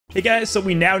Hey guys, so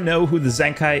we now know who the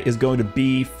Zenkai is going to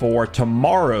be for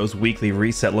tomorrow's weekly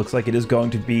reset. Looks like it is going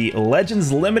to be Legends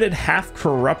Limited Half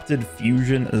Corrupted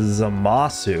Fusion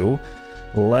ZAMASU.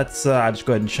 Let's just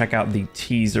go ahead and check out the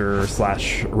teaser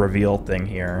slash reveal thing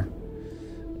here.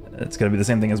 It's going to be the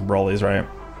same thing as Broly's, right?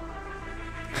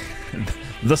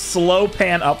 The slow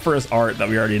pan up for his art that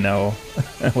we already know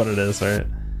what it is, right?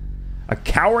 A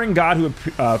cowering god who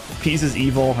appeases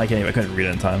evil. I couldn't read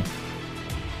it in time.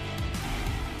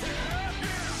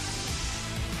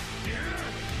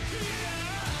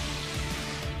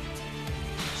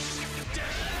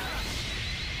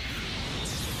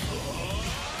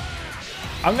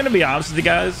 I'm gonna be honest with you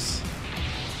guys.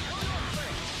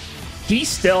 He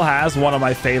still has one of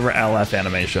my favorite LF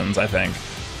animations, I think.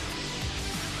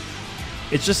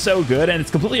 It's just so good, and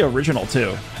it's completely original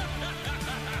too.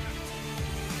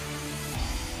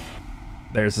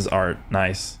 There's his art.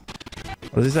 Nice.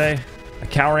 What does he say? A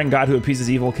cowering god who appeases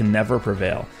evil can never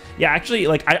prevail. Yeah, actually,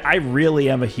 like I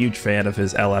really am a huge fan of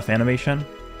his LF animation.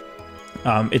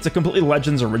 It's a completely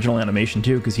Legends original animation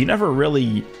too, because he never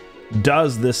really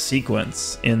does this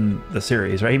sequence in the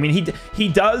series, right? I mean, he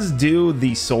does do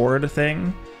the sword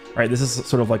thing, right? This is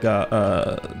sort of like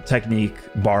a technique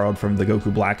borrowed from the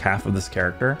Goku Black half of this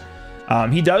character.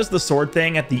 He does the sword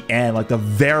thing at the end, like the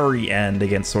very end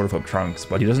against Sword of Hope Trunks,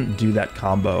 but he doesn't do that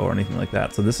combo or anything like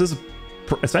that. So this is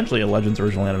essentially a Legends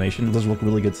original animation. It does look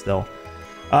really good still.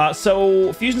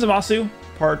 So Fusion ZAMASU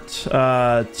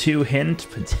part 2 hint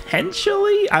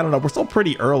potentially. I don't know. We're still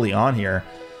pretty early on here.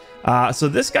 So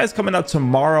this guy's coming out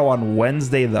tomorrow on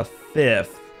Wednesday the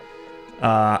 5th.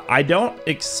 I don't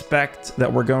expect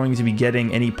that we're going to be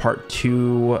getting any part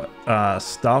 2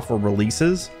 stuff or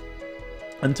releases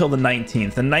until the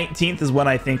 19th. The 19th is when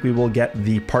I think we will get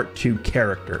the part 2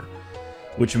 character,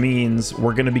 which means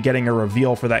we're going to be getting a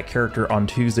reveal for that character on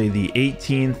Tuesday the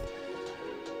 18th.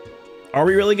 Are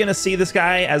we really going to see this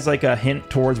guy as like a hint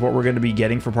towards what we're going to be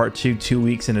getting for part 2 2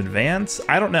 weeks in advance?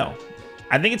 I don't know.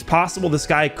 I think it's possible this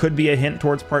guy could be a hint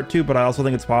towards part 2, but I also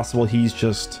think it's possible he's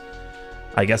just,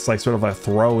 I guess, like sort of a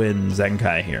throw-in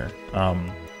Zenkai here.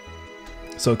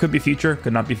 So it could be future,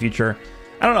 could not be future.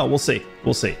 I don't know. We'll see.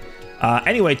 We'll see.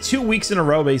 Anyway, 2 weeks in a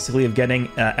row, basically, of getting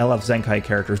LF Zenkai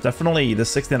characters. Definitely, the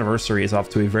 6th anniversary is off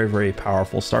to a very, very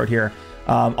powerful start here.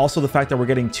 Also, the fact that we're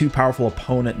getting 2 powerful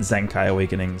opponent Zenkai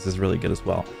awakenings is really good as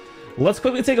well. Let's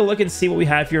quickly take a look and see what we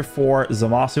have here for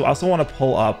ZAMASU. I also want to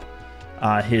pull up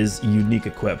his unique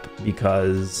equip,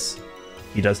 because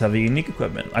he does have a unique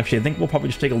equipment. Actually, I think we'll probably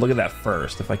just take a look at that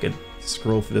first, if I could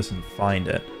scroll through this and find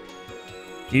it.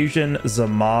 Fusion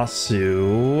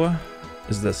ZAMASU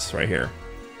is this right here.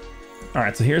 All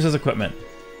right, so here's his equipment.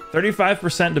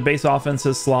 35% to base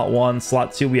offenses, slot 1.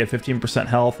 Slot 2, we have 15%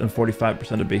 health and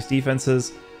 45% of base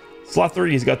defenses. Slot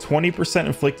 3, he's got 20%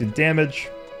 inflicted damage,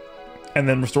 and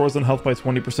then restores on health by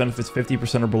 20% if it's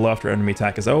 50% or below after enemy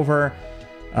attack is over.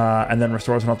 And then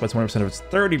restores health by 20% if it's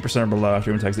 30% or below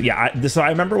after enemy attack. Yeah, so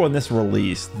I remember when this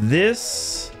released.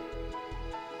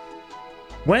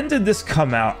 When did this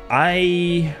come out?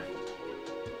 I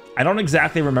don't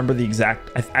exactly remember the exact.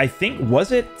 I think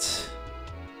was it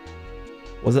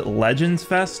Legends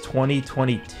Fest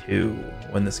 2022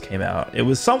 when this came out? It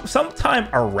was sometime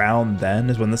around then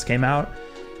is when this came out.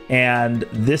 And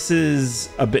this is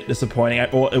a bit disappointing.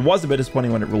 Well, it was a bit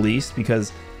disappointing when it released,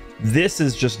 because this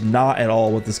is just not at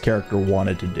all what this character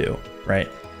wanted to do, right?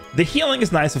 The healing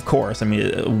is nice, of course. I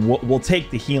mean, we'll take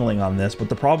the healing on this, but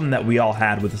the problem that we all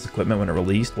had with this equipment when it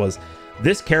released was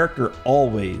this character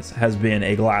always has been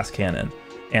a glass cannon.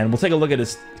 And we'll take a look at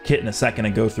his kit in a second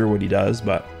and go through what he does,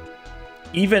 but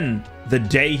even the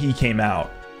day he came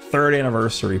out, 3rd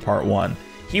anniversary part 1,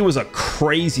 he was a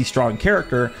crazy strong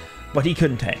character, but he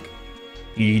couldn't tank.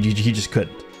 He just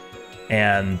couldn't.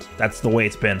 And that's the way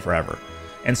it's been forever.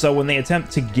 And so when they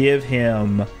attempt to give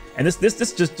him, and this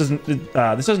just doesn't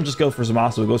this doesn't just go for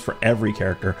ZAMASU, it goes for every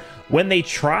character. When they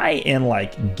try and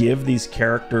like give these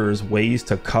characters ways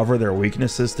to cover their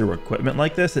weaknesses through equipment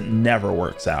like this, it never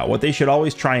works out. What they should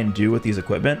always try and do with these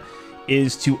equipment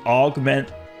is to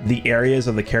augment the areas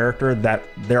of the character that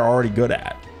they're already good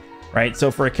at, right? So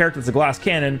for a character that's a glass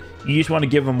cannon, you just want to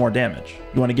give them more damage.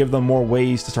 You want to give them more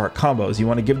ways to start combos. You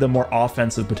want to give them more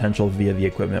offensive potential via the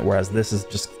equipment, whereas this is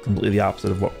just completely the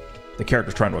opposite of what the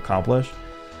character's trying to accomplish.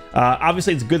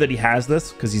 Obviously, it's good that he has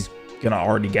this, because he's going to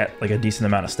already get like a decent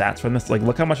amount of stats from this. Like,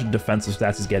 look how much defensive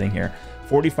stats he's getting here.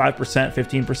 45%,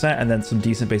 15%, and then some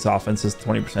decent base offenses,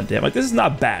 20% damage. Like, this is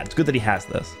not bad. It's good that he has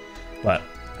this. But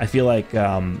I feel like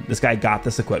this guy got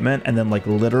this equipment and then like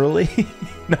literally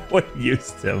no one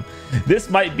used him. This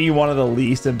might be one of the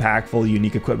least impactful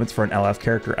unique equipments for an LF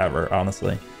character ever,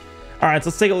 honestly. All right, so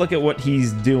let's take a look at what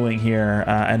he's doing here,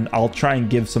 and I'll try and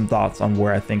give some thoughts on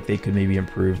where I think they could maybe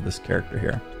improve this character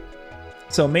here.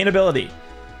 So main ability,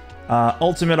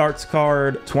 ultimate arts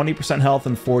card, 20% health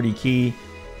and 40 ki.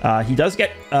 He does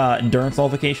get endurance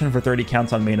nullification for 30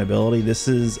 counts on main ability. This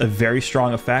is a very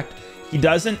strong effect. He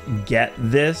doesn't get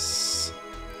this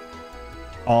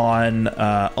on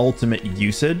ultimate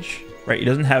usage, right? He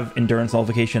doesn't have endurance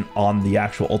nullification on the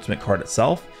actual ultimate card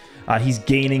itself. He's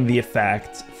gaining the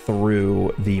effect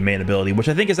through the main ability, which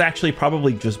I think is actually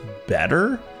probably just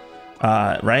better,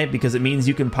 right? Because it means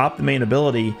you can pop the main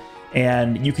ability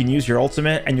and you can use your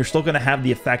ultimate and you're still going to have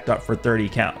the effect up for 30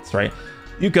 counts, right?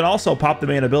 You can also pop the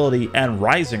main ability and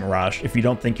Rising Rush if you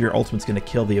don't think your ultimate's going to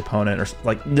kill the opponent, or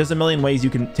like there's a million ways you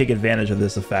can take advantage of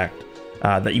this effect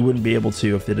that you wouldn't be able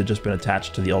to if it had just been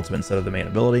attached to the ultimate instead of the main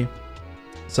ability.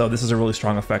 So this is a really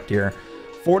strong effect here.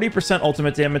 40%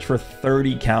 ultimate damage for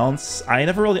 30 counts. I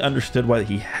never really understood why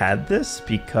he had this,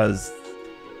 because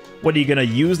what are you gonna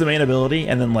use the main ability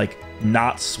and then like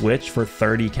not switch for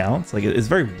 30 counts? Like it's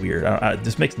very weird. It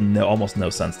just makes almost no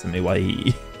sense to me why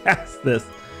he has this.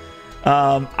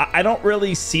 I don't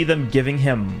really see them giving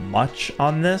him much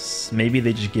on this. Maybe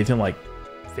they just give him like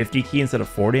 50 ki instead of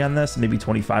 40 on this, maybe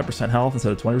 25% health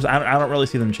instead of 20%. I don't really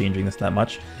see them changing this that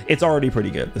much. It's already pretty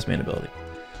good, this main ability.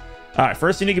 All right,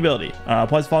 first unique ability.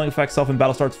 Applies falling effect, self in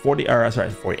battle starts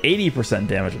 80%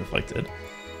 damage inflicted.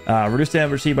 Reduce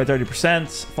damage received by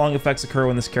 30%. Falling effects occur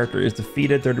when this character is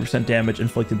defeated. 30% damage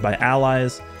inflicted by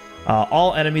allies.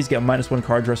 All enemies get -1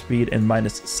 card draw speed and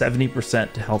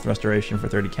 -70% to health restoration for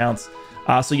 30 counts.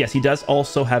 So yes, he does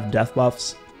also have death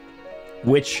buffs,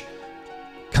 which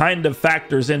kind of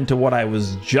factors into what I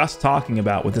was just talking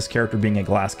about with this character being a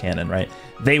glass cannon, right?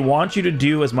 They want you to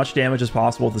do as much damage as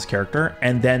possible with this character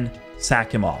and then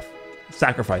sack him off,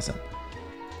 sacrifice him,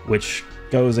 which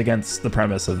goes against the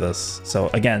premise of this. So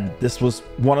again, this was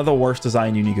one of the worst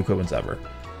designed unique equipments ever.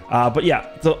 But yeah,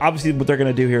 so obviously what they're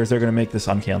going to do here is they're going to make this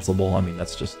uncancelable. I mean,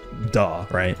 that's just duh,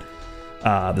 right?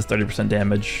 This 30%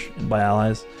 damage by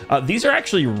allies. These are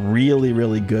actually really,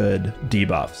 really good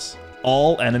debuffs.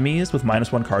 All enemies with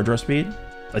 -1 card draw speed,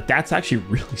 like that's actually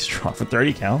really strong for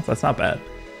 30 counts. That's not bad.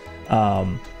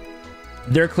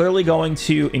 They're clearly going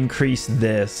to increase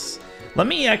this. Let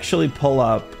me actually pull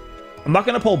up. I'm not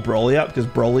going to pull Broly up because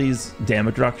Broly's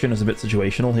damage reduction is a bit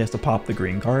situational. He has to pop the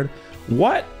green card.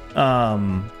 What? Let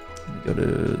me go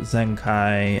to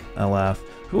Zenkai LF.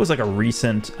 Who was like a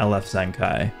recent LF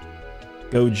Zenkai?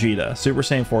 Gogeta. Super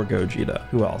Saiyan 4 Gogeta.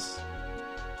 Who else?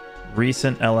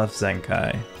 Recent LF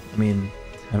Zenkai. I mean,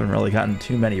 I haven't really gotten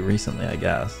too many recently, I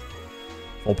guess.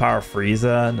 Full Power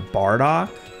Frieza and Bardock.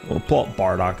 We'll pull up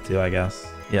Bardock too, I guess.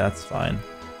 Yeah, that's fine.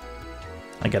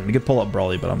 Again, we could pull up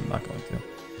Broly, but I'm not going to. All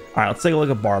right, let's take a look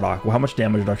at Bardock. Well, how much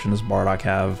damage reduction does Bardock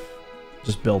have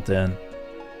just built in?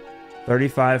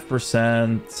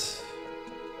 35%.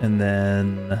 And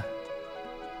then...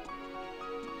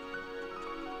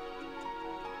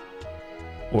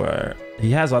 where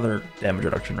he has other damage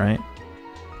reduction, right?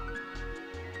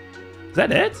 Is that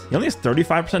it? He only has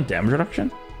 35% damage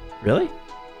reduction? Really?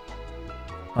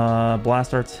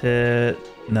 Blast Arts hit.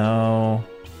 No.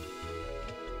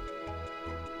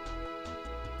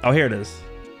 Oh, here it is.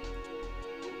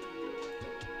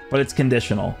 But it's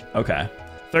conditional. Okay.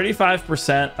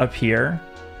 35% up here,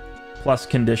 plus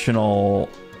conditional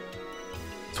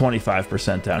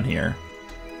 25% down here.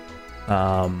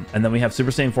 And then we have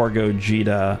Super Saiyan 4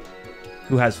 Gogeta,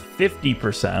 who has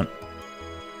 50%.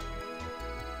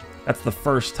 That's the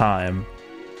first time.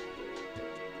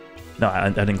 No, I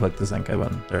didn't click the Zenkai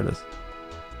button. There it is.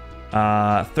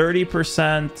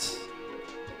 30%.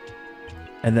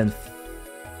 And then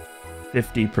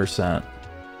 50%.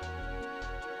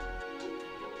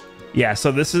 Yeah,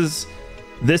 so this is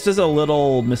a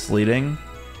little misleading,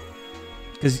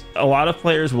 because a lot of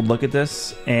players would look at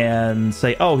this and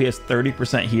say, oh, he has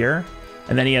 30% here,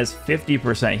 and then he has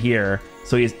 50% here,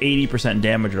 so he has 80%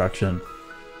 damage reduction.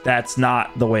 That's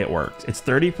not the way it works. It's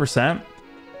 30%,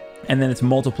 and then it's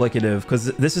multiplicative, because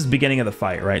this is beginning of the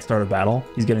fight, right? Start of battle.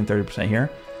 He's getting 30% here.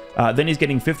 Then he's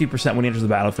getting 50% when he enters the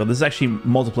battlefield. This is actually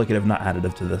multiplicative, not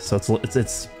additive to this. So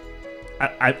it's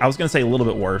I was going to say a little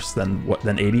bit worse than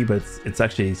 80, but it's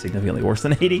actually significantly worse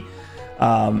than 80.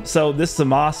 So this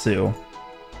Zamasu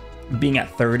being at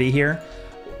 30 here,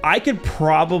 I could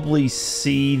probably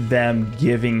see them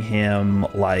giving him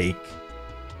like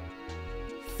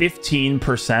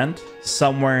 15%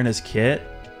 somewhere in his kit.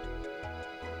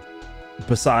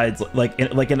 Besides,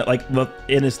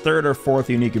 in his third or fourth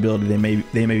unique ability,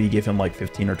 they maybe give him like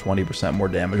 15 or 20% more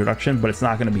damage reduction, but it's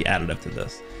not going to be additive to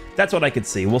this. That's what I could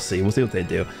see. We'll see what they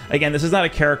do. Again, this is not a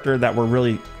character that we're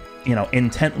really you know,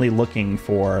 intently looking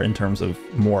for in terms of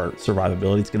more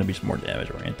survivability. It's going to be just more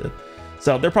damage oriented.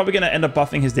 So they're probably going to end up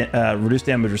buffing his reduced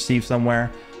damage received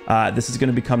somewhere. This is going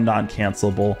to become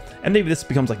non-cancelable, and maybe this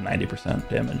becomes like 90%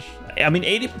 damage. I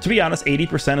mean, to be honest,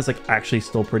 80% is like actually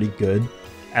still pretty good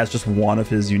as just one of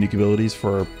his unique abilities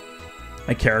for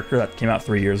a character that came out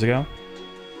 3 years ago.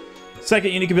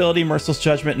 Second unique ability, Merciless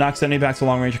Judgment, knocks enemy back to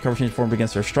long range of cover change formed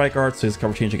against their strike art, so his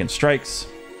cover change against strikes.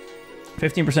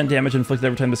 15% damage inflicted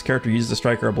every time this character uses a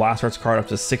strike or a blast arts card, up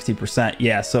to 60%.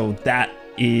 Yeah, so that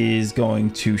is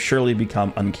going to surely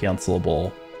become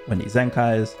uncancelable when he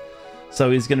Zenkais. So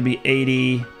he's going to be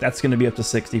 80. That's going to be up to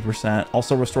 60%.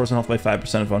 Also restores health by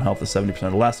 5% if own health is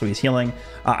 70% or less, so he's healing.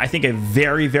 I think a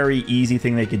very, very easy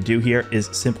thing they could do here is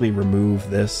simply remove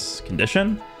this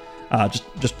condition.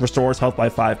 Just restores health by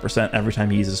 5% every time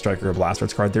he uses a strike or a blast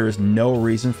arts card. There is no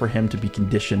reason for him to be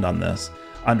conditioned on this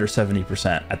under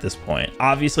 70% at this point.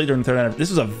 Obviously, during the third anniversary,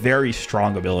 this is a very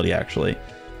strong ability, actually,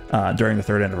 during the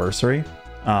third anniversary.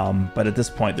 But at this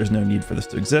point, there's no need for this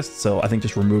to exist, so I think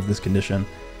just remove this condition.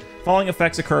 Following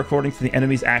effects occur according to the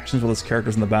enemy's actions with its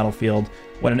characters in the battlefield.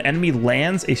 When an enemy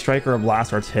lands a strike or a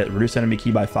blast arts hit, reduce enemy key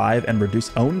by 5 and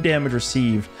reduce own damage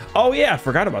received. Oh yeah, I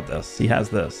forgot about this. He has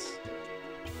this.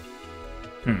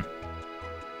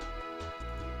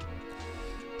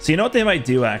 So you know what they might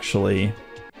do, actually?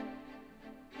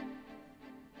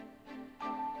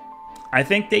 I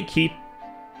think they keep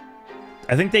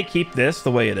this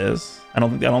the way it is. I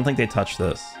don't think they touch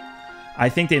this. I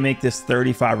think they make this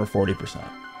 35 or 40%.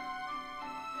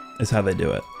 Is how they do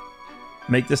it.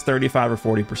 Make this 35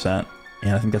 or 40%,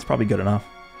 and I think that's probably good enough.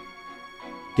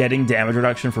 Getting damage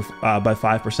reduction for by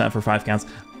 5% for 5 counts.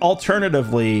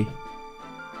 Alternatively,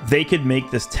 they could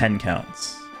make this 10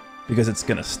 counts because it's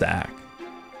gonna stack.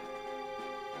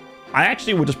 I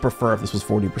actually would just prefer if this was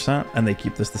 40% and they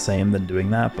keep this the same than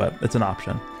doing that, but it's an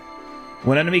option.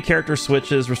 When enemy character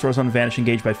switches, restores on vanishing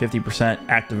gauge by 50%,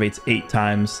 activates 8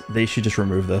 times. They should just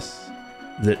remove this.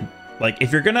 Like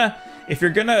if you're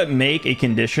gonna make a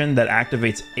condition that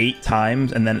activates 8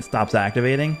 times and then it stops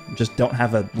activating, just don't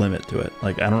have a limit to it.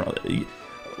 Like I don't know,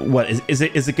 what is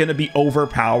it gonna be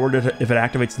overpowered if it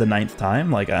activates the 9th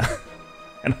time? Like I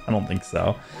don't think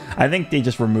so. I think they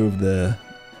just removed the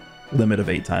limit of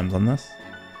 8 times on this.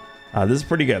 This is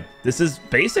pretty good. This is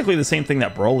basically the same thing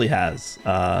that Broly has.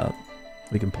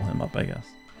 We can pull him up, I guess.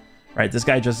 Right, this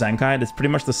guy just Zenkai. It's pretty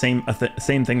much the same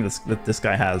thing that this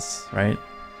guy has, right?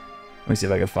 Let me see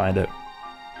if I can find it.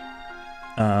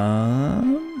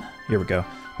 Here we go.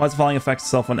 Lots of falling effects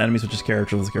itself on enemies, which is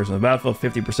characters with characters on the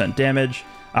battlefield. 50% damage.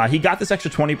 He got this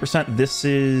extra 20%. This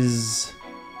is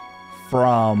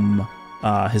from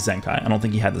his Zenkai. I don't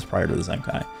think he had this prior to the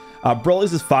Zenkai.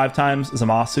 Broly's is 5 times.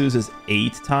 Zamasu's is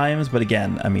 8 times. But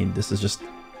again, I mean, this is just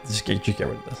get rid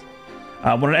of this.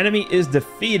 When an enemy is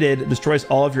defeated, it destroys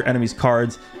all of your enemy's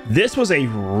cards. This was a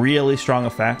really strong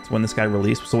effect when this guy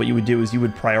released. So what you would do is you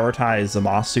would prioritize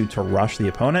Zamasu to rush the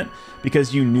opponent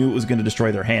because you knew it was going to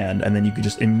destroy their hand, and then you could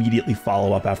just immediately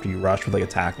follow up after you rush with like a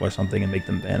tackle or something and make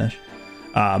them vanish.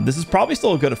 This is probably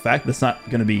still a good effect, but it's not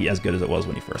going to be as good as it was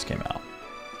when he first came out.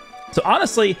 So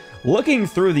honestly, looking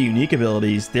through the unique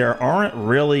abilities, there aren't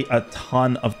really a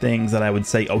ton of things that I would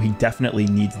say, oh, he definitely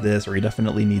needs this or he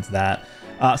definitely needs that.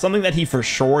 Something that he for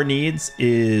sure needs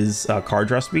is card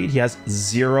draw speed. He has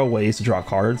 0 ways to draw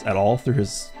cards at all through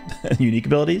his unique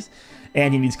abilities,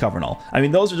 and he needs cover null. I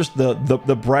mean, those are just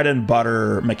the bread and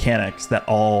butter mechanics that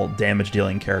all damage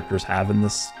dealing characters have in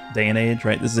this day and age,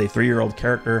 right? This is a 3-year-old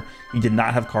character. He did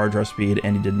not have card draw speed,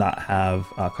 and he did not have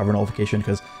cover nullification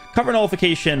because cover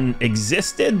nullification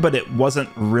existed, but it wasn't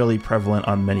really prevalent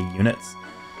on many units.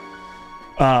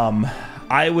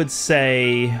 I would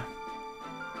say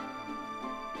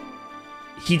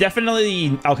he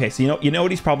definitely... Okay, so you know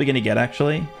what he's probably going to get,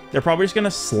 actually? They're probably just going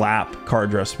to slap card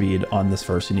draw speed on this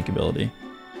first unique ability.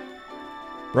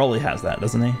 Broly has that,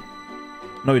 doesn't he?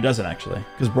 No, he doesn't, actually.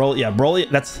 Because Broly... Yeah, Broly...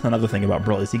 That's another thing about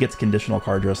Broly, is he gets conditional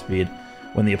card draw speed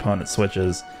when the opponent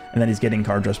switches, and then he's getting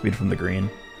card draw speed from the green.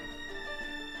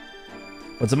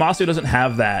 But Zamasu doesn't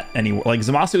have that anywhere. Like,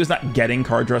 Zamasu is not getting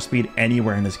card draw speed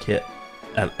anywhere in his kit.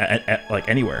 Like,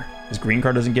 anywhere. His green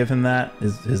card doesn't give him that.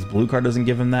 His blue card doesn't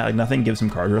give him that. Like, nothing gives him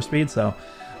card draw speed. So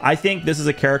I think this is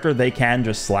a character they can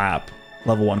just slap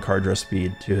level 1 card draw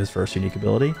speed to his first unique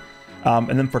ability. And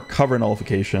then for cover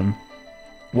nullification,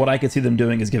 what I could see them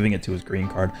doing is giving it to his green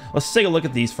card. Let's take a look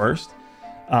at these first.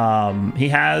 He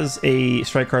has a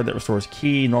strike card that restores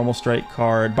ki, normal strike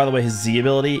card. By the way, his Z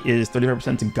ability is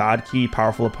 35% to God ki,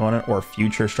 powerful opponent, or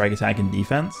future strike attack and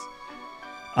defense.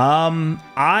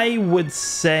 I would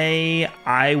say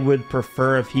I would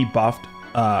prefer if he buffed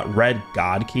red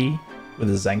God ki with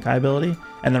his Zenkai ability.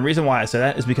 And the reason why I say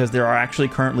that is because there are actually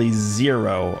currently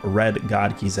 0 red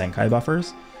God Ki Zenkai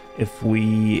buffers. If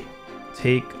we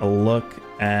take a look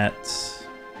at...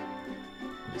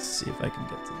 Let's see if I can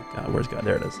get to the God. Where's God?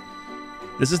 There it is.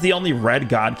 This is the only red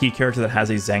God Ki character that has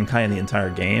a Zenkai in the entire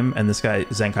game, and this guy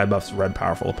Zenkai buffs red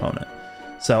powerful opponent.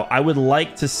 So I would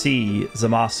like to see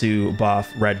Zamasu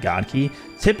buff red God Ki.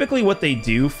 Typically what they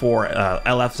do for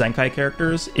LF Zenkai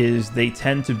characters is they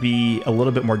tend to be a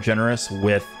little bit more generous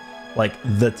with like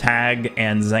the tag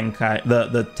and Zenkai,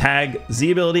 the tag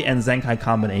Z ability and Zenkai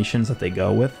combinations that they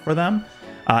go with for them.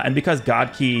 And because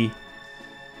God Ki,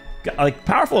 like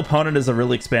powerful opponent is a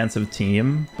really expansive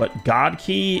team, but God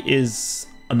Ki is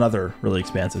another really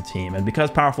expansive team. And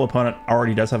because powerful opponent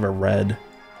already does have a red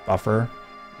buffer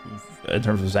in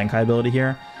terms of Zenkai ability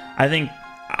here, I think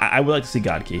I would like to see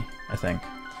God Ki. I think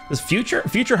this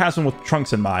future has one with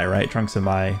Trunks and Mai, right? Trunks and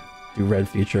Mai do red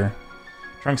future.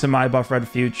 Trunks and Mai buff red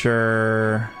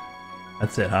future.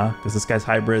 That's it, huh? Because this guy's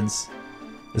hybrids,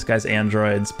 this guy's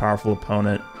androids, powerful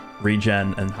opponent,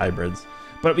 regen, and hybrids.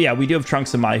 But yeah, we do have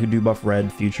Trunks and Mai who do buff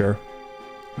red future.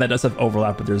 That does have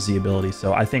overlap with their Z ability.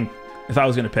 So I think if I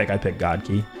was going to pick, I'd pick God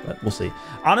Ki, but we'll see.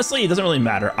 Honestly, it doesn't really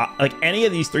matter. Like any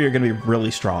of these three are going to be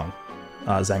really strong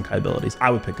Zenkai abilities. I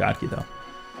would pick God Ki though.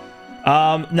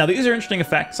 Now these are interesting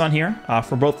effects on here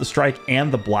for both the strike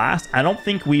and the blast. I don't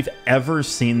think we've ever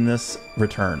seen this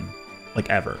return, like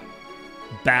ever.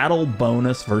 Battle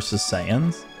bonus versus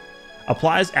Saiyans.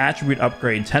 Applies attribute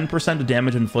upgrade 10% of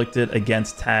damage inflicted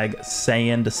against tag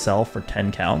Saiyan to self for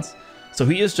 10 counts. So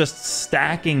he is just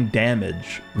stacking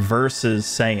damage versus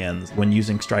Saiyans when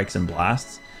using strikes and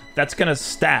blasts. That's going to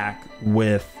stack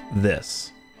with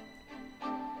this.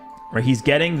 Right? He's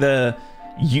getting the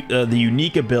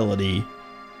unique ability,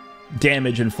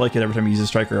 damage inflicted every time he uses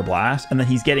strike or a blast, and then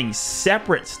he's getting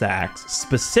separate stacks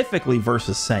specifically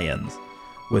versus Saiyans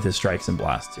with his strikes and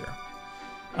blasts here.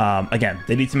 Again,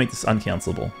 they need to make this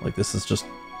uncancelable. Like, this is just,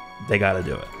 they got to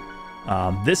do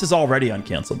it. This is already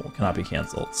uncancelable, cannot be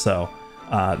canceled. So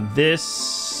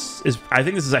this is, I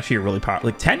think this is actually a really powerful,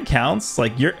 like 10 counts.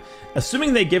 Like, you're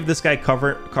assuming they give this guy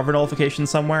cover nullification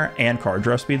somewhere and card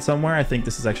draw speed somewhere. I think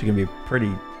this is actually gonna be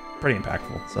pretty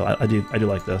impactful. So I do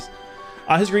like this.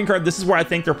 His green card, this is where I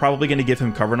think they're probably going to give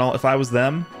him cover null. If I was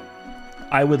them,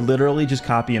 I would literally just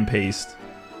copy and paste.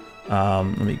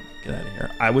 Let me get out of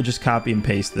here. I would just copy and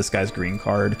paste this guy's green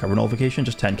card cover nullification,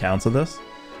 just 10 counts of this.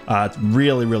 It's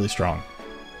really strong.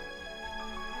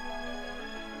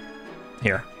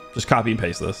 Here, just copy and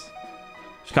paste this.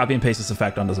 Just copy and paste this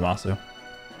effect onto Zamasu.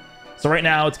 So right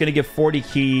now it's going to give 40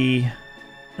 ki,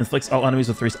 inflicts all enemies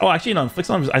with 3. Oh, actually, no, inflicts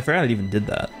all enemies. I forgot it even did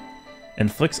that.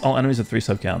 Inflicts all enemies with 3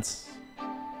 subcounts.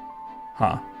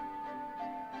 Huh.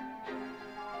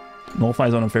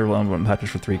 Nullifies on unfavorable element package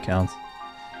for 3 counts.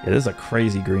 Yeah, this is a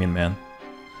crazy green, man.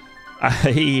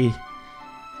 I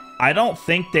don't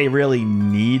think they really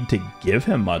need to give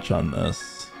him much on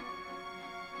this.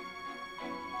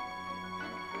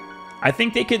 I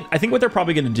think what they're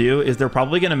probably going to do is they're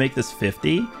probably going to make this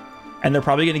 50, and they're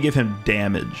probably going to give him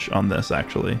damage on this,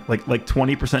 actually. Like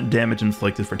 20% damage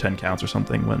inflicted for 10 counts or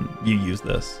something when you use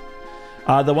this.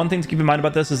 The one thing to keep in mind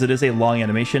about this is it is a long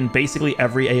animation. Basically,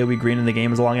 every AoE green in the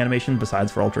game is a long animation,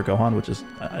 besides for Ultra Gohan, which is...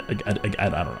 I don't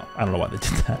know. I don't know why they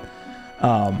did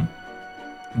that.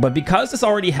 But because this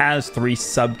already has 3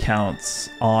 subcounts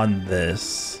on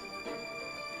this,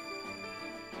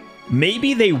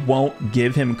 maybe they won't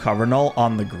give him cover null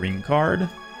on the green card,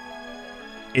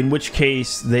 in which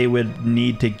case they would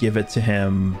need to give it to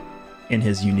him in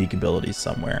his unique abilities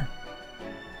somewhere.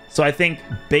 So I think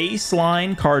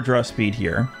baseline card draw speed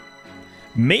here.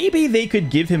 Maybe they could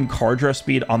give him card draw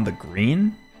speed on the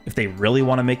green if they really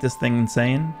want to make this thing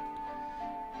insane.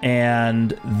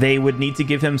 And they would need to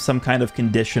give him some kind of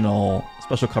conditional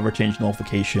special cover change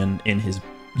nullification in his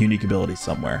unique abilities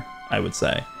somewhere, I would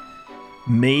say.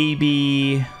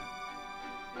 Maybe...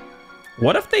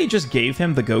 What if they just gave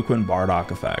him the Goku and Bardock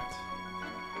effect?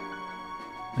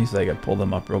 At least I could pull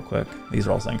them up real quick. These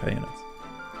are all Zenkai units.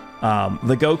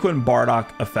 The Goku and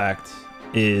Bardock effect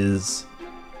is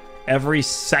every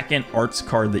second arts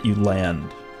card that you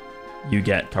land, you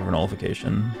get cover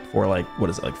nullification for, like,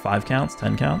 what is it, like 5 counts,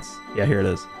 10 counts? Yeah, here it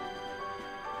is.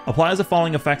 Applies the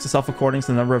following effects to self according to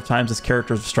the number of times this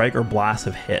character's strike or blast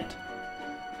have hit.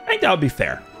 I think that would be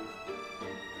fair.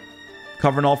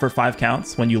 Cover null for 5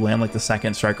 counts when you land like the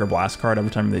second strike or blast card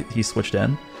every time that he's switched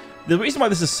in. The reason why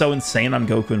this is so insane on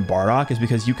Goku and Bardock is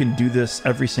because you can do this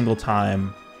every single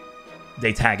time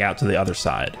they tag out to the other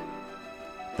side.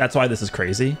 That's why this is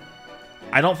crazy.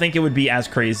 I don't think it would be as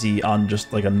crazy on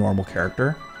just like a normal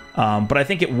character, but I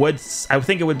think it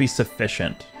would be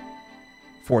sufficient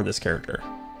for this character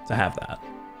to have that.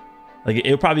 Like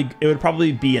it would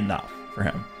probably be enough for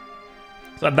him.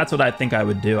 So that's what I think I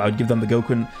would do. I would give them the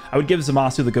Gokuen. I would give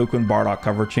Zamasu the Gokuen Bardock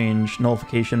cover change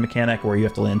nullification mechanic, where you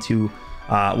have to land 2,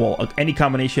 well, any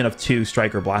combination of 2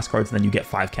 strike or blast cards, and then you get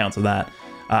 5 counts of that.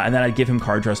 And then I'd give him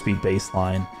card draw speed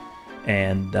baseline.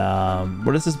 And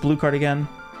what is this blue card again?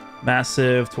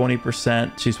 Massive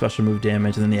 20%, 2 special move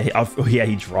damage, and then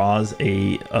he draws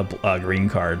a green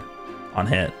card on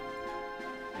hit.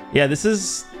 Yeah, this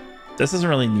doesn't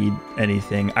really need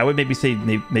anything. I would maybe say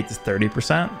make this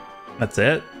 30%. That's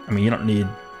it. I mean, you don't need.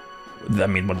 I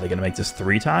mean, what are they going to make this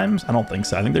 3 times? I don't think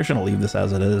so. I think they're just going to leave this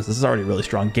as it is. This is already really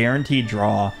strong. Guaranteed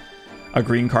draw a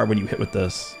green card when you hit with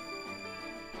this.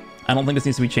 I don't think this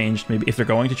needs to be changed. Maybe if they're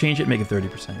going to change it, make it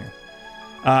 30% here.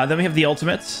 Then we have the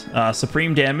ultimates,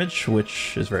 Supreme Damage,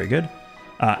 which is very good.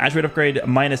 Attribute upgrade,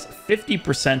 minus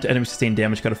 50% enemy sustained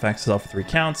damage code effects itself for 3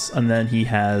 counts. And then he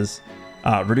has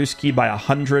reduced ki by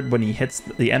 100 when he hits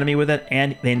the enemy with it,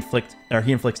 and he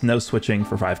inflicts no switching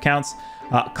for 5 counts.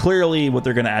 Clearly, what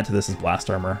they're going to add to this is blast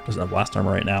armor. Doesn't have blast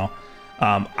armor right now.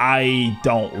 I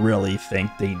don't really think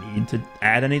they need to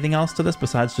add anything else to this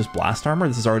besides just blast armor.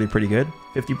 This is already pretty good.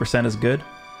 50% is good,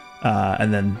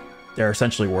 and then they're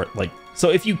essentially worth like. So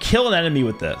if you kill an enemy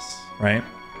with this, right?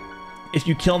 If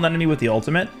you kill an enemy with the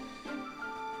ultimate,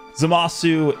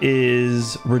 Zamasu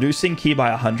is reducing ki by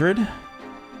 100.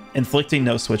 Inflicting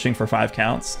no switching for 5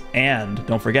 counts, and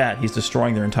don't forget, he's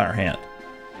destroying their entire hand.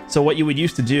 So what you would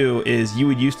used to do is you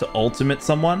would use to ultimate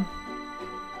someone,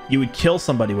 you would kill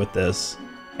somebody with this,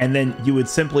 and then you would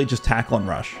simply just tackle and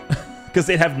rush. Because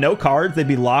they'd have no cards, they'd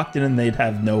be locked in, and they'd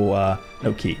have no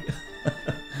ki.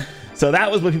 So that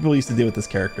was what people used to do with this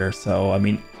character. So, I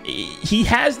mean, he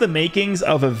has the makings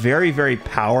of a very, very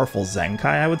powerful Zenkai,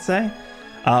 I would say.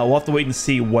 We'll have to wait and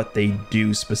see what they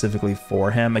do specifically for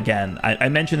him. Again, I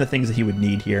mentioned the things that he would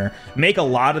need here. Make a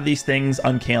lot of these things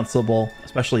uncancelable,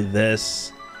 especially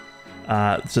this.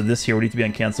 So this here would need to be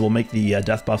uncancelable. Make the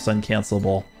death buffs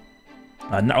uncancelable.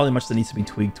 Not really much that needs to be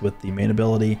tweaked with the main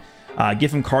ability.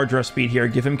 Give him card draw speed here.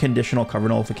 Give him conditional cover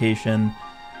nullification.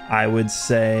 I would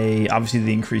say, obviously,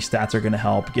 the increased stats are going to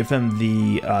help. Give him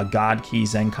the God Key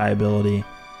Zenkai ability.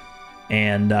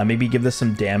 And maybe give this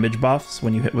some damage buffs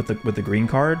when you hit with the green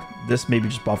card. This maybe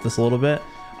just buff this a little bit.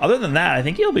 Other than that, I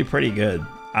think he'll be pretty good.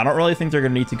 I don't really think they're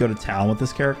going to need to go to town with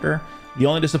this character. The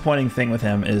only disappointing thing with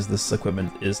him is this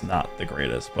equipment is not the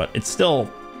greatest, but it's still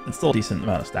a decent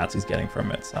amount of stats he's getting from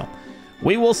it. So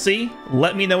we will see.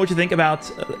 Let me know what you think about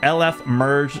LF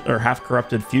merged or half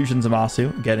corrupted Fusion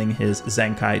Zamasu getting his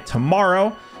Zenkai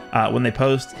tomorrow. When they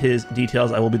post his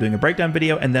details, I will be doing a breakdown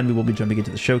video, and then we will be jumping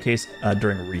into the showcase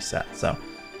during reset. So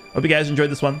hope you guys enjoyed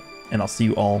this one, and I'll see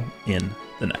you all in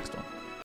the next one.